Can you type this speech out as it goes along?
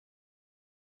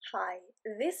Hi,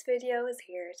 this video is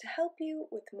here to help you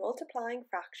with multiplying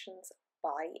fractions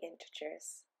by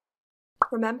integers.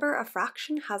 Remember, a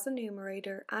fraction has a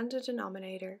numerator and a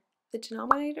denominator. The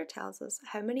denominator tells us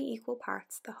how many equal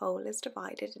parts the whole is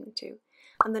divided into,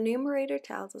 and the numerator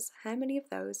tells us how many of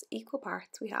those equal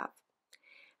parts we have.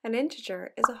 An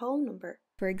integer is a whole number.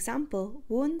 For example,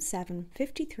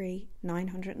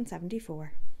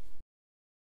 1,753,974.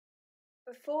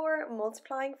 Before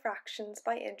multiplying fractions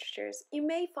by integers, you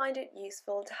may find it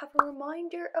useful to have a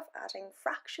reminder of adding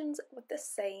fractions with the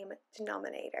same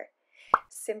denominator,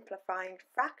 simplifying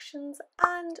fractions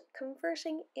and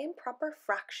converting improper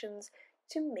fractions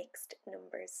to mixed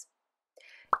numbers.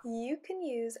 You can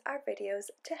use our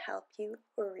videos to help you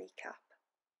recap.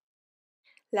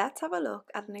 Let's have a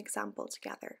look at an example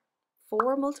together.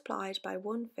 4 multiplied by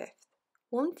 1/5.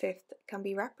 1/5 can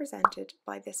be represented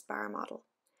by this bar model.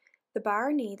 The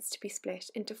bar needs to be split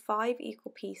into 5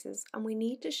 equal pieces and we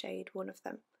need to shade one of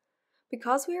them.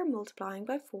 Because we are multiplying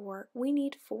by 4, we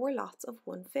need 4 lots of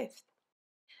 1/5.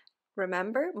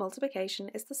 Remember, multiplication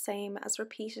is the same as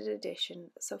repeated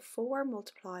addition, so 4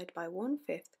 multiplied by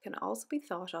 1/5 can also be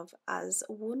thought of as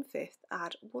 1/5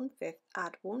 add 1/5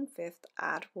 add 1/5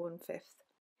 add 1/5.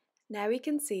 Now we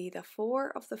can see that 4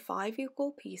 of the 5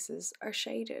 equal pieces are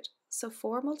shaded, so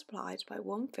 4 multiplied by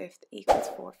 1/5 equals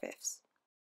 4/5.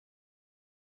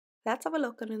 Let's have a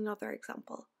look at another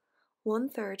example.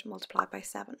 1/3 multiplied by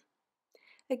 7.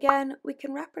 Again, we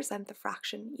can represent the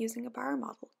fraction using a bar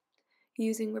model.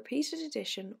 Using repeated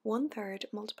addition,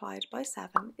 1/3 multiplied by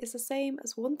 7 is the same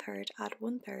as 1/3 add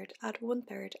 1/3 add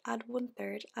 1/3 add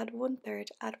 1/3 add 1/3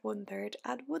 add 1/3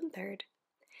 add 1/3.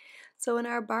 So in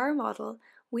our bar model,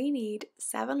 we need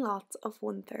 7 lots of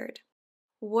 1/3.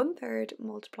 1/3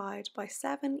 multiplied by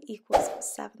 7 equals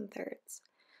 7/3.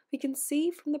 We can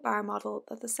see from the bar model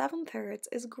that the 7/3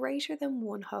 is greater than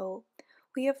 1 whole.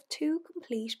 We have 2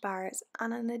 complete bars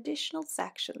and an additional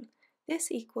section. This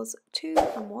equals 2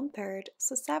 1/3,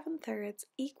 so 7/3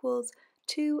 equals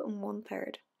 2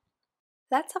 1/3.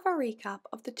 Let's have a recap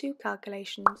of the 2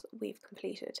 calculations we've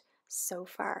completed so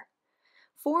far.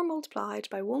 4 multiplied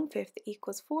by 1/5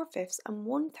 equals 4/5 and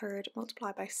 1/3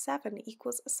 multiplied by 7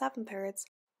 equals 7/3,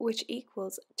 which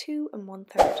equals 2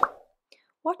 1/3.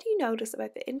 What do you notice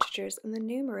about the integers and the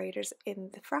numerators in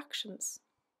the fractions?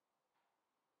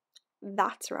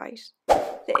 That's right.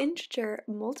 The integer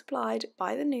multiplied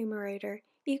by the numerator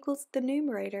equals the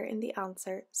numerator in the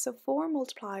answer, so 4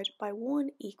 multiplied by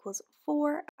 1 equals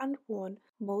 4 and 1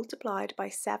 multiplied by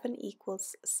 7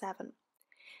 equals 7.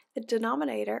 The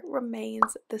denominator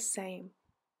remains the same.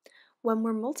 When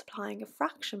we're multiplying a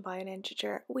fraction by an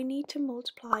integer, we need to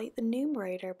multiply the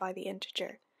numerator by the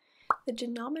integer. The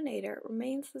denominator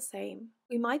remains the same.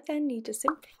 We might then need to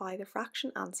simplify the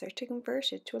fraction answer to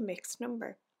convert it to a mixed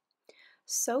number.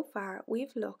 So far,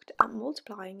 we've looked at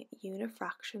multiplying unit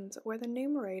fractions where the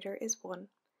numerator is 1.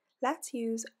 Let's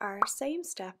use our same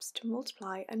steps to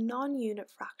multiply a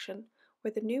non-unit fraction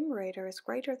where the numerator is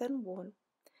greater than 1.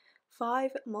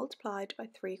 5 multiplied by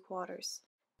 3/4.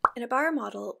 In a bar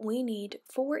model, we need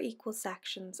 4 equal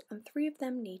sections and 3 of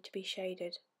them need to be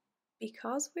shaded.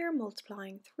 Because we are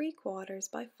multiplying 3/4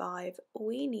 by 5,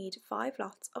 we need 5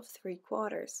 lots of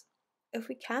 3/4. If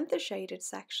we count the shaded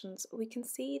sections, we can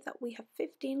see that we have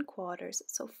 15 quarters,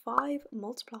 so 5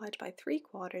 multiplied by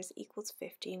 3/4 equals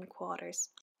 15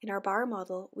 quarters. In our bar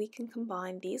model, we can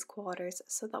combine these quarters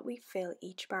so that we fill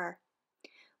each bar.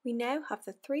 We now have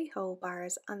the 3 whole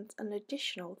bars and an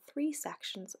additional 3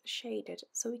 sections shaded,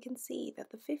 so we can see that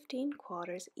the 15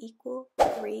 quarters equal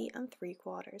 3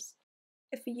 3/4.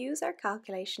 If we use our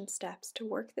calculation steps to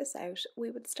work this out, we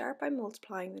would start by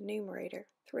multiplying the numerator,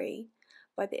 3,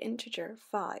 by the integer,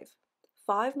 5.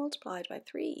 5 multiplied by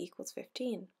 3 equals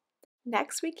 15.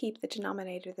 Next we keep the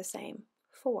denominator the same,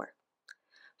 4.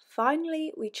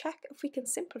 Finally, we check if we can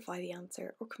simplify the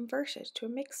answer or convert it to a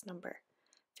mixed number.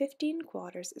 15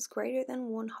 quarters is greater than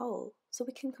 1 whole, so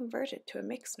we can convert it to a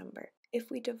mixed number. If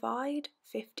we divide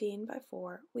 15 by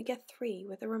 4, we get 3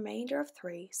 with a remainder of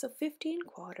 3, so 15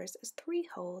 quarters is 3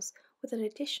 wholes with an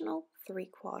additional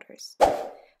 3/4.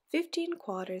 15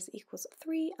 quarters equals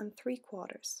 3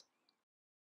 3/4.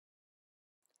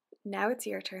 Now it's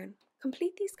your turn.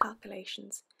 Complete these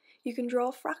calculations. You can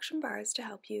draw fraction bars to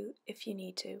help you if you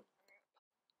need to.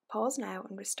 Pause now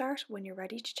and restart when you're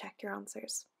ready to check your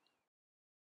answers.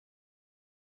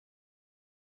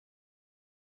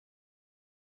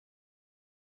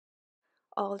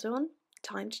 All done?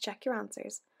 Time to check your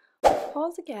answers.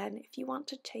 Pause again if you want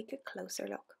to take a closer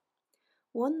look.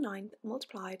 1/9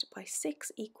 multiplied by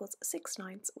 6 equals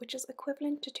 6/9, which is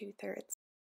equivalent to 2/3.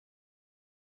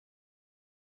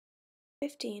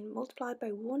 15 multiplied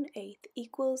by 1/8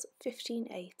 equals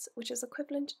 15/8, which is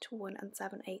equivalent to 1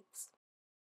 7/8.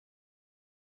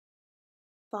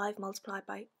 5 multiplied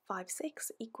by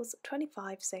 5/6 equals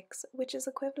 25/6, which is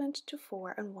equivalent to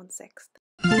 4 1/6.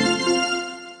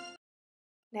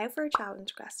 Now for a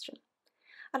challenge question.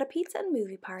 At a pizza and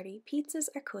movie party, pizzas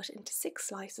are cut into 6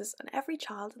 slices and every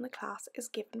child in the class is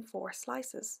given 4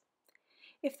 slices.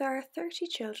 If there are 30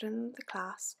 children in the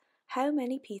class, how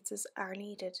many pizzas are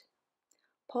needed?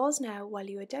 Pause now while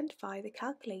you identify the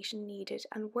calculation needed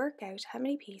and work out how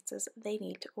many pizzas they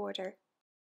need to order.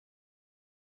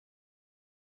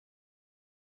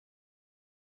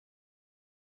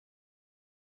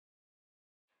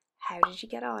 How did you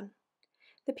get on?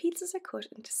 The pizzas are cut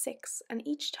into 6 and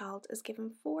each child is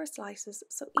given 4 slices,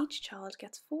 so each child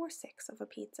gets 4 6 of a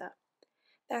pizza.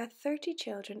 There are 30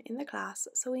 children in the class,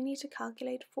 so we need to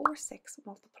calculate 4 6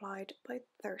 multiplied by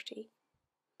 30.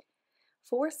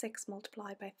 4 6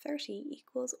 multiplied by 30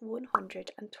 equals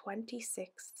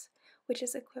 126, which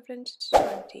is equivalent to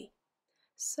 20.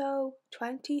 So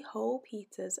 20 whole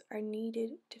pizzas are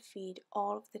needed to feed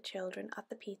all of the children at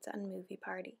the pizza and movie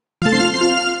party.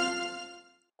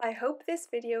 I hope this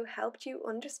video helped you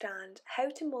understand how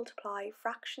to multiply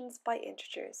fractions by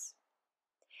integers.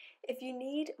 If you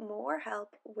need more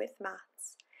help with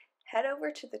maths, head over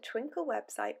to the Twinkl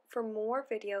website for more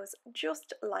videos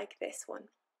just like this one.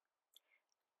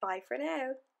 Bye for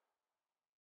now.